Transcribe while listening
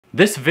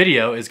This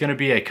video is going to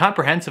be a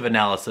comprehensive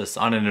analysis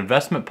on an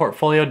investment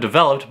portfolio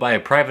developed by a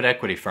private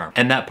equity firm,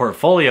 and that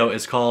portfolio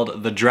is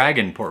called the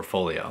Dragon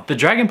Portfolio. The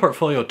Dragon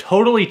Portfolio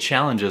totally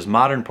challenges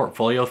modern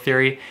portfolio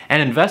theory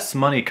and invests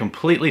money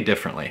completely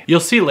differently. You'll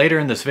see later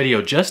in this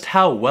video just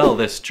how well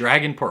this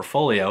Dragon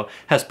Portfolio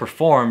has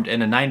performed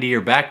in a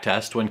 90-year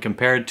backtest when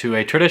compared to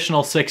a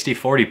traditional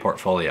 60-40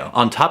 portfolio.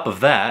 On top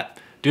of that,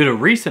 due to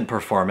recent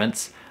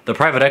performance, the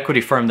private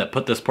equity firm that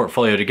put this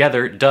portfolio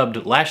together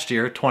dubbed last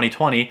year,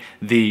 2020,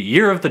 the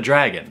Year of the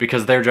Dragon,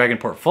 because their Dragon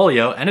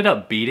portfolio ended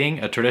up beating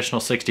a traditional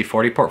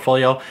 60-40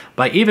 portfolio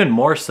by even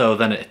more so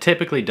than it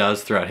typically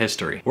does throughout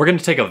history. We're going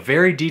to take a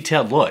very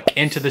detailed look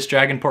into this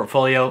Dragon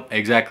portfolio,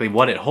 exactly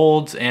what it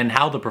holds, and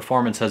how the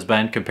performance has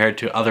been compared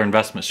to other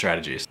investment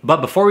strategies. But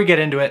before we get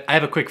into it, I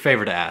have a quick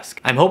favor to ask.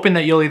 I'm hoping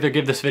that you'll either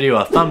give this video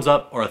a thumbs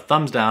up or a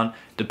thumbs down,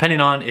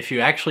 depending on if you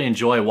actually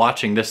enjoy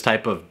watching this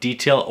type of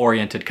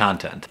detail-oriented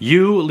content.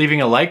 You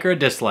leaving a like or a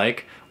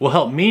dislike will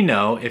help me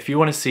know if you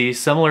want to see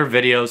similar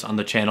videos on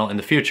the channel in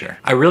the future.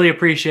 I really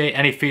appreciate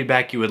any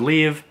feedback you would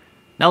leave.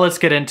 Now let's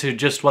get into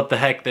just what the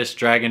heck this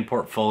Dragon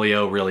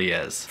portfolio really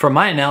is. From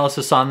my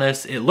analysis on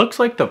this, it looks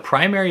like the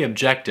primary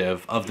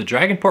objective of the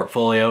Dragon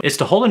portfolio is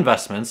to hold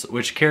investments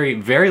which carry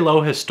very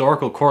low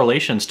historical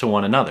correlations to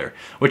one another,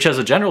 which as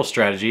a general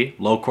strategy,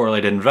 low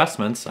correlated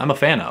investments, I'm a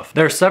fan of.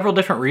 There are several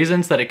different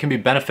reasons that it can be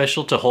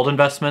beneficial to hold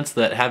investments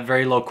that have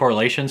very low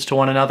correlations to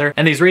one another,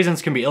 and these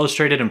reasons can be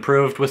illustrated and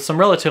proved with some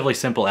relatively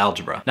simple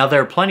algebra. Now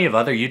there are plenty of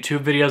other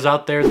YouTube videos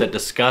out there that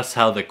discuss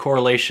how the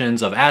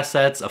correlations of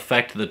assets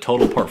affect the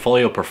total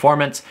portfolio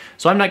performance,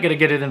 so I'm not going to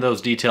get into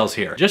those details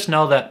here. Just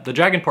know that the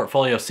Dragon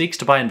portfolio seeks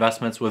to buy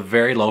investments with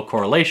very low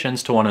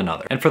correlations to one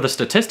another. And for the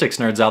statistics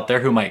nerds out there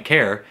who might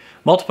care,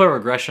 multiple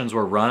regressions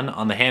were run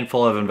on the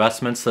handful of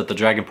investments that the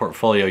Dragon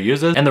portfolio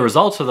uses, and the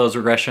results of those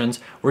regressions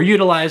were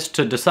utilized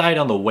to decide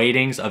on the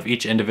weightings of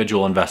each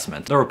individual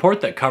investment. The report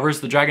that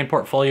covers the Dragon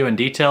portfolio in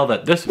detail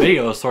that this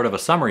video is sort of a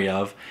summary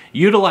of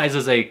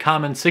utilizes a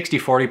common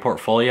 60-40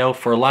 portfolio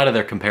for a lot of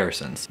their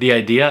comparisons. The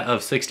idea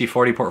of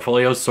 60-40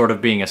 portfolios sort of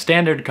being a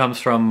standard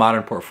comes from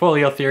modern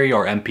portfolio theory,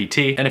 or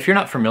MPT, and if you're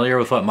not familiar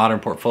with what modern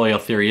portfolio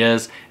theory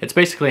is, it's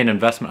basically an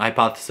investment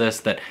hypothesis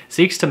that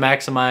seeks to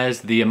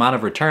maximize the amount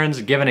of returns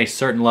given a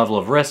certain level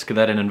of risk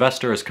that an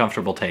investor is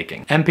comfortable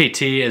taking.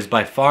 MPT is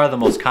by far the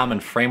most common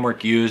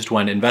framework used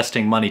when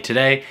investing money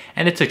today,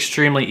 and it's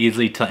extremely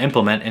easy to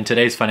implement in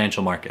today's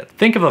financial market.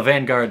 Think of a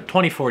Vanguard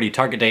 2040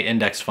 target date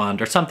index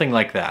fund or something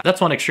like that.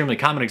 That's one extremely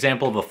common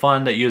example of a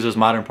fund that uses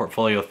modern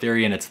portfolio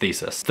theory in its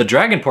thesis. The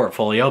Dragon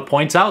portfolio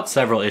points out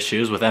several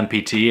issues with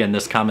MPT and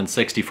this common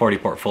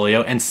 60-40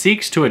 portfolio and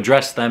seeks to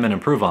address them and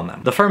improve on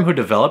them. The firm who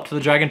developed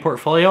the Dragon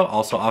portfolio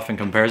also often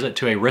compares it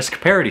to a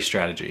risk parity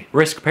strategy.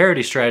 Risk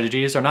parity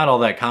strategies are not all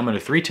that common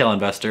with retail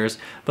investors,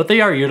 but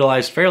they are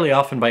utilized fairly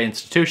often by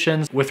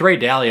institutions, with Ray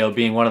Dalio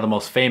being one of the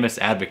most famous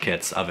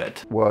advocates of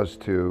it. Was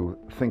to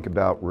think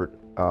about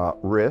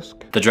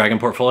risk. The Dragon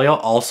portfolio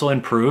also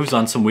improves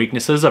on some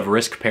weaknesses of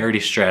risk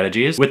parity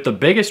strategies, with the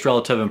biggest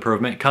relative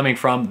improvement coming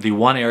from the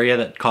one area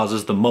that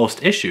causes the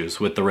most issues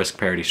with the risk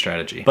parity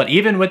strategy. But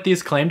even with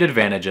these claimed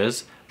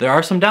advantages, there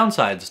are some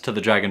downsides to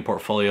the Dragon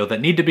portfolio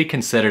that need to be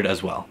considered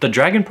as well. The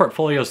Dragon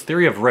portfolio's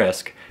theory of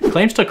risk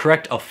claims to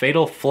correct a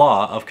fatal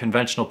flaw of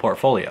conventional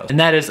portfolios, and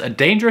that is a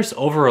dangerous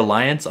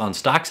over-reliance on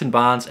stocks and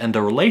bonds and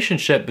the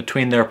relationship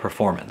between their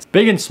performance.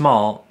 Big and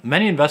small,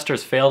 many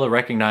investors fail to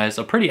recognize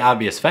a pretty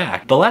obvious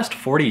fact. The last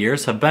 40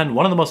 years have been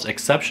one of the most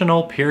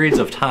exceptional periods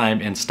of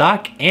time in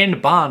stock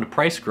and bond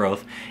price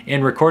growth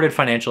in recorded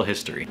financial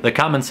history. The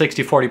common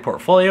 60-40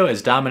 portfolio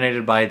is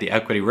dominated by the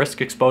equity risk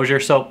exposure,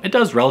 so it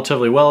does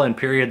relatively well in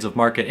periods of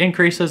market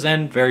increases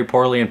and very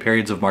poorly in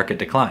periods of market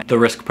decline. The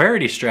risk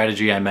parity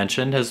strategy I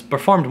mentioned has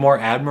performed more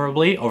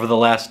admirably over the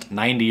last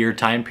 90-year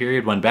time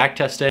period when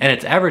backtested, and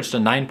it's averaged a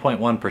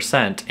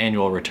 9.1%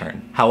 annual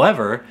return.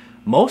 However,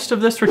 most of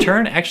this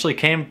return actually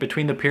came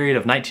between the period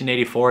of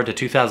 1984 to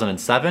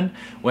 2007,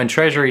 when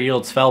treasury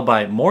yields fell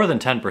by more than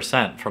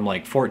 10%, from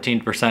like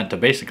 14% to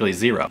basically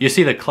zero. You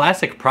see, the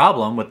classic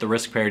problem with the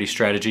risk parity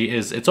strategy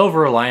is its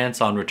over-reliance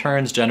on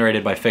returns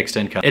generated by fixed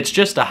income. It's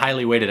just a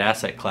highly weighted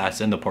asset class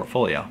in the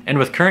portfolio. And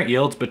with current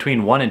yields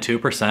between 1% and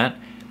 2%,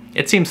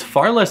 it seems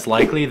far less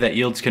likely that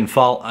yields can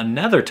fall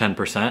another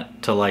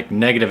 10% to like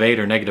 -8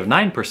 or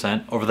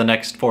 -9% over the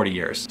next 40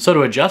 years. So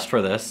to adjust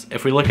for this,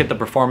 if we look at the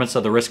performance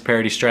of the risk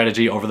parity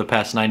strategy over the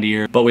past 90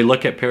 years, but we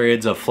look at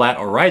periods of flat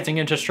or rising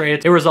interest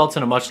rates, it results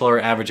in a much lower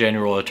average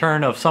annual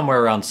return of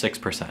somewhere around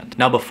 6%.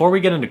 Now before we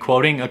get into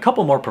quoting a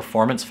couple more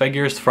performance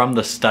figures from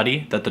the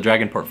study that the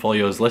Dragon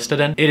portfolio is listed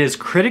in, it is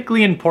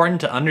critically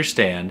important to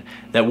understand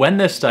that when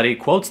this study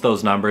quotes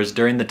those numbers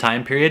during the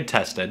time period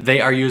tested, they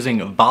are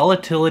using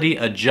volatility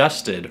adjusted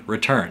adjusted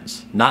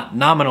returns, not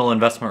nominal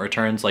investment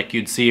returns like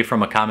you'd see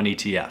from a common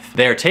ETF.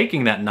 They are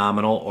taking that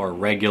nominal or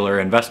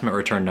regular investment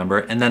return number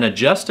and then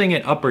adjusting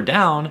it up or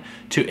down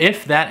to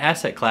if that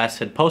asset class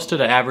had posted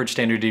an average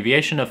standard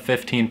deviation of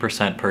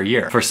 15% per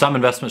year. For some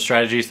investment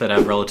strategies that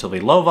have relatively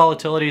low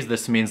volatilities,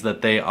 this means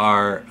that they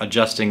are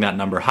adjusting that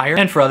number higher.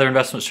 And for other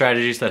investment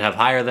strategies that have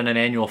higher than an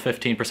annual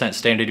 15%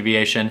 standard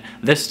deviation,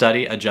 this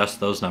study adjusts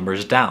those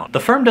numbers down. The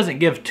firm doesn't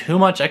give too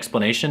much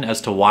explanation as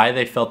to why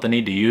they felt the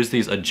need to use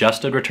these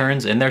adjusted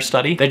returns in their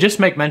study. They just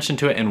make mention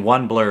to it in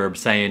one blurb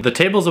saying, the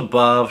tables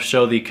above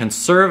show the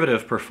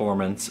conservative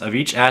performance of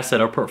each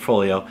asset or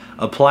portfolio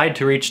applied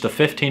to reach the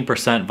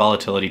 15%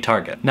 volatility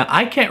target. Now,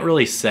 I can't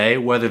really say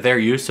whether their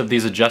use of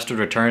these adjusted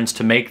returns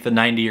to make the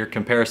 90-year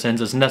comparisons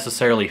is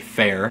necessarily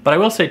fair, but I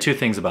will say two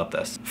things about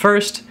this.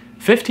 First,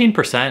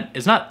 15%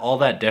 is not all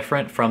that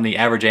different from the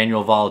average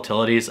annual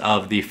volatilities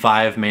of the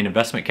 5 main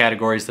investment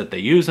categories that they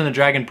use in the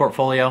Dragon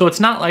portfolio, so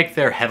it's not like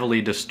they're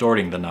heavily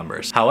distorting the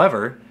numbers.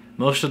 However,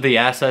 most of the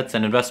assets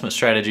and investment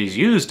strategies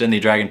used in the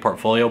Dragon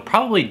portfolio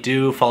probably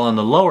do fall on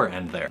the lower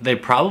end there. They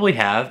probably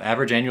have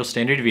average annual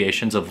standard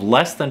deviations of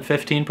less than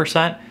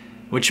 15%,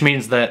 which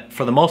means that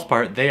for the most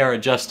part, they are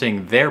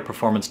adjusting their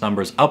performance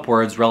numbers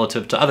upwards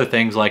relative to other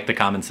things like the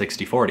common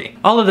 60/40.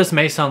 All of this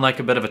may sound like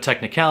a bit of a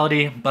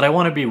technicality, but I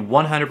want to be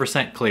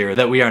 100% clear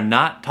that we are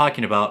not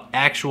talking about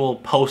actual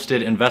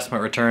posted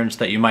investment returns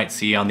that you might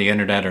see on the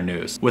internet or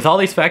news. With all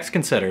these facts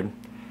considered,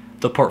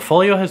 the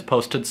portfolio has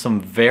posted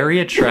some very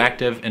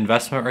attractive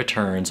investment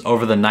returns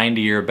over the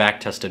 90-year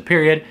back-tested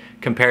period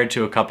compared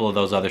to a couple of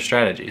those other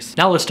strategies.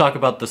 Now let's talk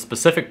about the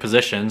specific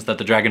positions that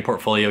the Dragon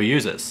portfolio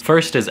uses.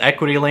 First is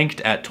equity linked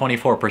at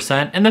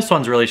 24%, and this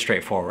one's really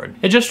straightforward.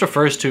 It just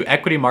refers to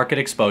equity market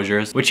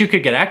exposures, which you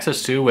could get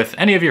access to with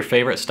any of your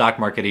favorite stock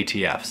market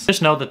ETFs.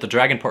 Just know that the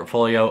Dragon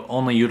portfolio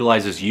only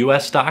utilizes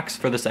US stocks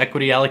for this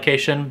equity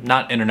allocation,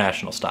 not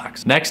international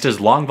stocks. Next is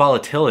long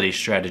volatility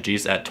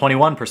strategies at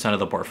 21% of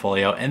the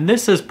portfolio, and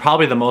this is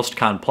probably the most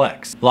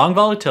complex. Long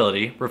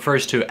volatility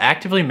refers to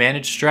actively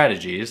managed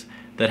strategies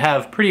that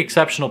have pretty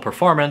exceptional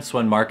performance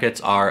when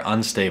markets are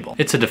unstable.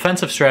 It's a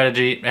defensive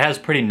strategy, it has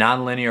pretty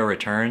non-linear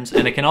returns,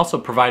 and it can also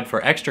provide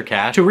for extra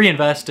cash to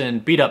reinvest in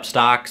beat-up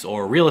stocks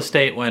or real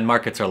estate when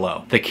markets are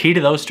low. The key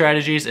to those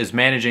strategies is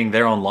managing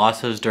their own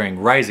losses during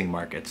rising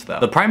markets, though.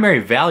 The primary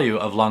value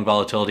of long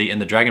volatility in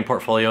the Dragon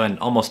portfolio and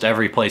almost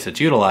every place it's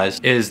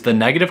utilized is the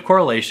negative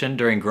correlation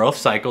during growth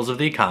cycles of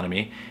the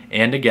economy,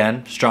 and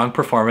again, strong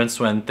performance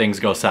when things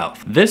go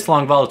south. This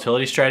long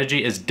volatility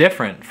strategy is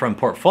different from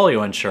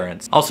portfolio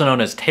insurance, also known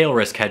as tail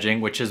risk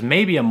hedging, which is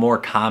maybe a more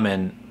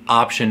common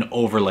option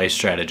overlay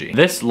strategy.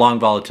 This long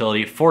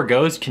volatility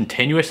forgoes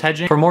continuous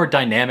hedging for more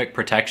dynamic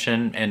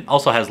protection and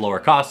also has lower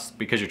costs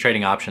because you're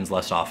trading options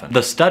less often.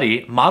 The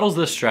study models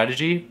this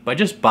strategy by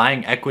just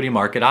buying equity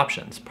market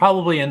options,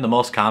 probably in the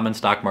most common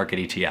stock market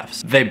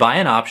ETFs. They buy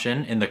an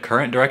option in the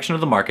current direction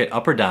of the market,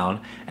 up or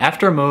down,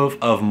 after a move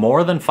of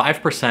more than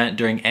 5%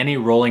 during any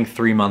rolling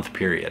 3-month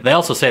period. They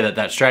also say that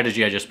that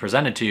strategy I just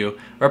presented to you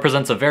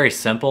represents a very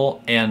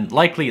simple and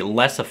likely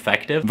less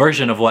effective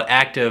version of what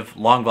active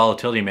long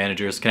volatility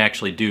managers can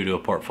actually do to a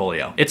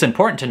portfolio. It's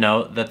important to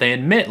note that they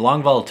admit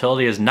long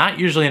volatility is not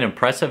usually an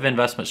impressive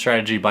investment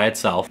strategy by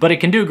itself, but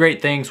it can do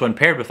great things when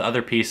paired with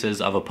other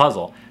pieces of a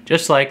puzzle,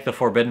 just like the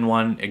forbidden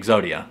one,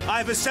 Exodia.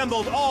 I've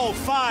assembled all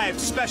 5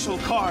 special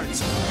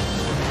cards.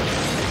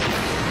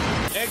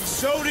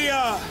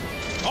 Exodia!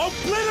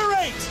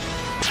 Obliterate!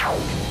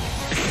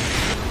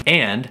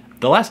 And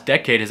the last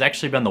decade has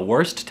actually been the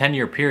worst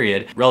 10-year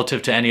period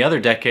relative to any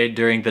other decade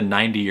during the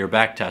 90-year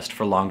backtest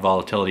for long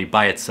volatility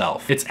by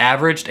itself. It's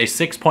averaged a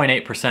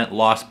 6.8%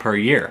 loss per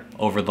year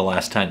over the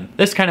last 10.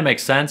 This kind of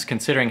makes sense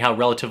considering how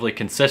relatively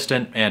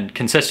consistent and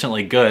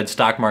consistently good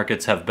stock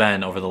markets have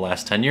been over the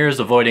last 10 years,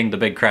 avoiding the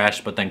big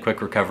crash but then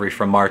quick recovery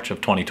from March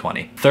of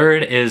 2020.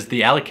 Third is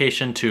the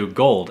allocation to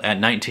gold at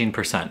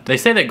 19%. They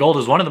say that gold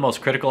is one of the most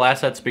critical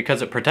assets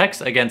because it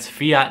protects against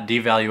fiat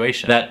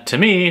devaluation. That to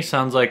me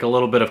sounds like a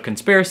little bit of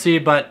conspiracy,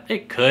 but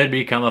it could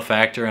become a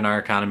factor in our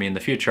economy in the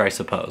future, I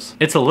suppose.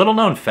 It's a little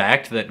known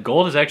fact that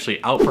gold has actually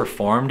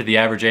outperformed the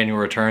average annual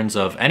returns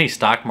of any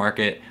stock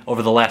market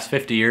over the last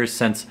 50 years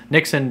since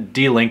Nixon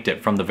delinked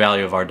it from the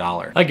value of our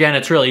dollar. Again,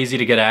 it's real easy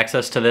to get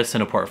access to this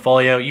in a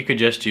portfolio. You could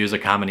just use a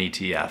common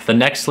ETF. The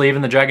next sleeve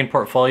in the Dragon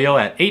portfolio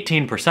at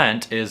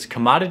 18% is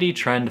commodity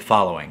trend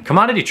following.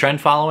 Commodity trend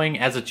following,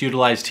 as it's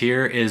utilized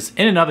here, is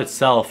in and of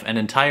itself an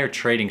entire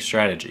trading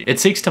strategy. It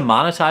seeks to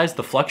monetize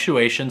the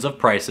fluctuations of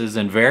prices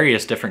in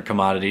various different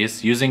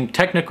commodities using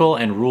technical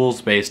and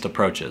rules-based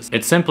approaches.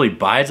 It simply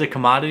buys a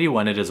commodity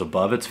when it is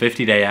above its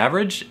 50-day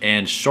average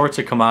and shorts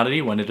a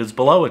commodity when it is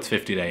below its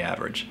 50-day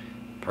average.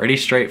 Pretty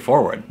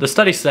straightforward. The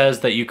study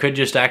says that you could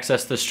just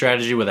access this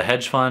strategy with a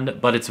hedge fund,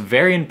 but it's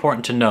very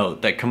important to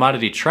note that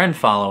commodity trend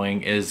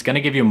following is going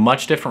to give you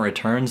much different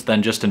returns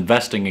than just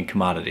investing in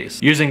commodities.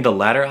 Using the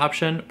latter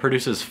option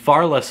produces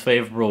far less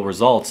favorable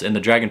results in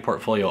the Dragon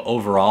portfolio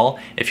overall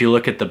if you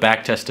look at the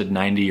backtested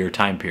 90-year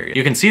time period.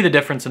 You can see the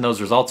difference in those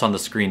results on the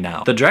screen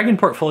now. The Dragon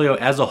portfolio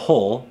as a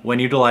whole, when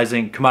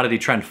utilizing commodity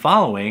trend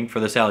following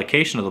for this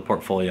allocation of the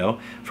portfolio,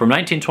 from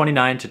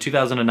 1929 to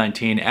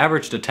 2019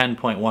 averaged a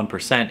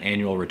 10.1%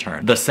 annual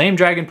return. The same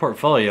Dragon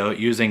portfolio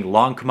using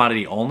long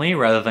commodity only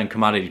rather than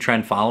commodity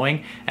trend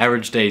following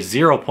averaged a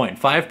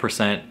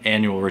 0.5%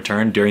 annual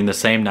return during the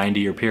same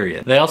 90-year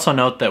period. They also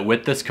note that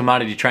with this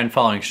commodity trend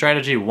following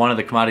strategy, one of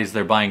the commodities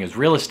they're buying is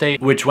real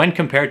estate, which when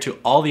compared to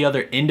all the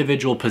other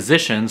individual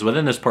positions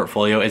within this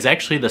portfolio is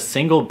actually the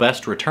single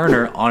best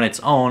returner on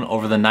its own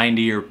over the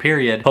 90-year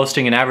period,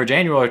 posting an average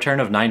annual return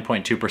of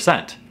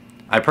 9.2%.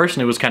 I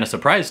personally was kind of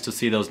surprised to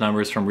see those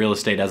numbers from real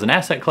estate as an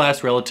asset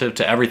class relative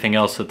to everything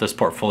else that this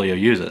portfolio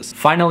uses.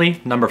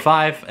 Finally, number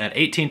 5, at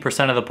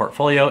 18% of the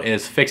portfolio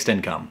is fixed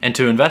income. And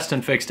to invest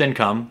in fixed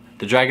income,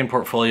 the Dragon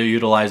portfolio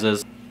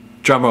utilizes,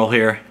 drumroll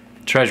here,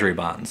 treasury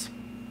bonds.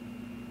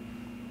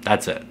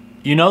 That's it.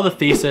 You know the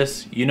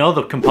thesis, you know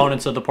the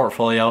components of the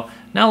portfolio.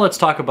 Now let's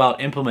talk about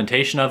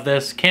implementation of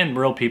this. Can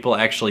real people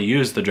actually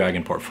use the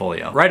Dragon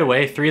portfolio? Right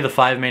away, 3 of the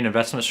 5 main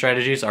investment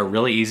strategies are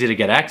really easy to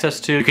get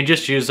access to. You can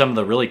just use some of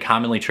the really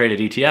commonly traded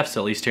ETFs,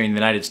 at least here in the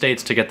United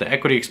States, to get the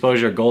equity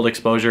exposure, gold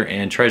exposure,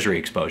 and treasury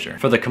exposure.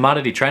 For the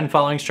commodity trend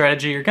following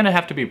strategy, you're gonna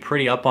have to be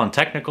pretty up on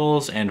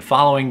technicals and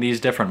following these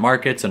different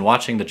markets and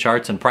watching the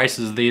charts and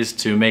prices of these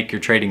to make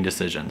your trading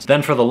decisions.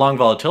 Then for the long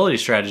volatility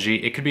strategy,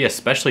 it could be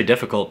especially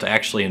difficult to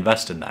actually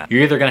invest in that.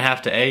 You're either gonna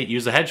have to A,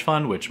 use a hedge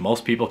fund, which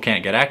most people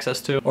can't get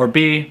access to, or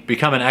B,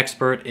 become an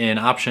expert in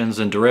options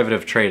and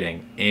derivative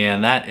trading.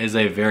 And that is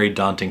a very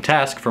daunting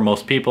task for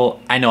most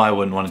people. I know I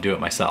wouldn't want to do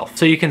it myself.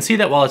 So you can see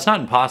that while it's not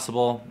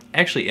impossible,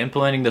 actually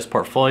implementing this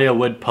portfolio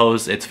would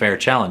pose its fair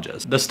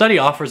challenges. The study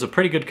offers a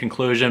pretty good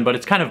conclusion, but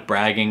it's kind of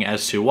bragging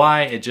as to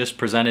why it just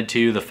presented to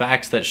you the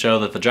facts that show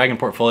that the Dragon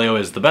portfolio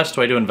is the best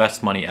way to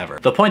invest money ever.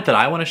 The point that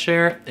I want to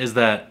share is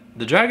that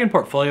the Dragon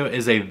portfolio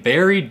is a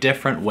very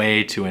different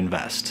way to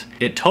invest.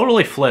 It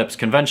totally flips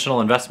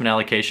conventional investment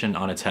allocation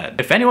on its head.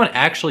 If anyone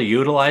actually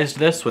utilized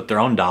this with their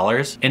own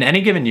dollars, in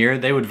any given year,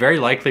 they would very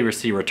likely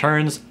receive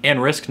returns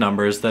and risk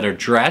numbers that are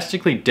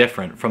drastically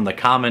different from the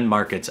common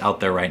markets out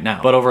there right now.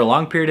 But over a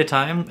long period of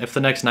time, if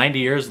the next 90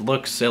 years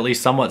looks at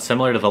least somewhat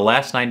similar to the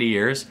last 90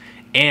 years,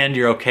 and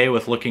you're okay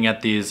with looking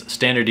at these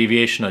standard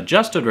deviation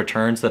adjusted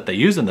returns that they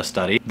use in the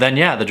study, then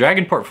yeah, the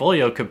Dragon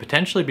portfolio could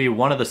potentially be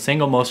one of the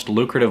single most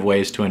lucrative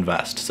ways to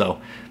invest. So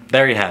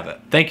there you have it.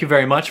 Thank you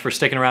very much for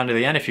sticking around to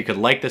the end. If you could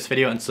like this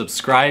video and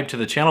subscribe to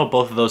the channel,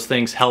 both of those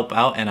things help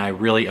out and I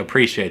really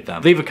appreciate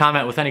them. Leave a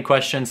comment with any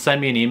questions,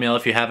 send me an email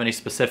if you have any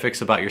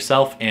specifics about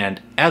yourself,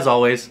 and as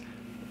always,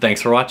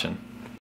 thanks for watching.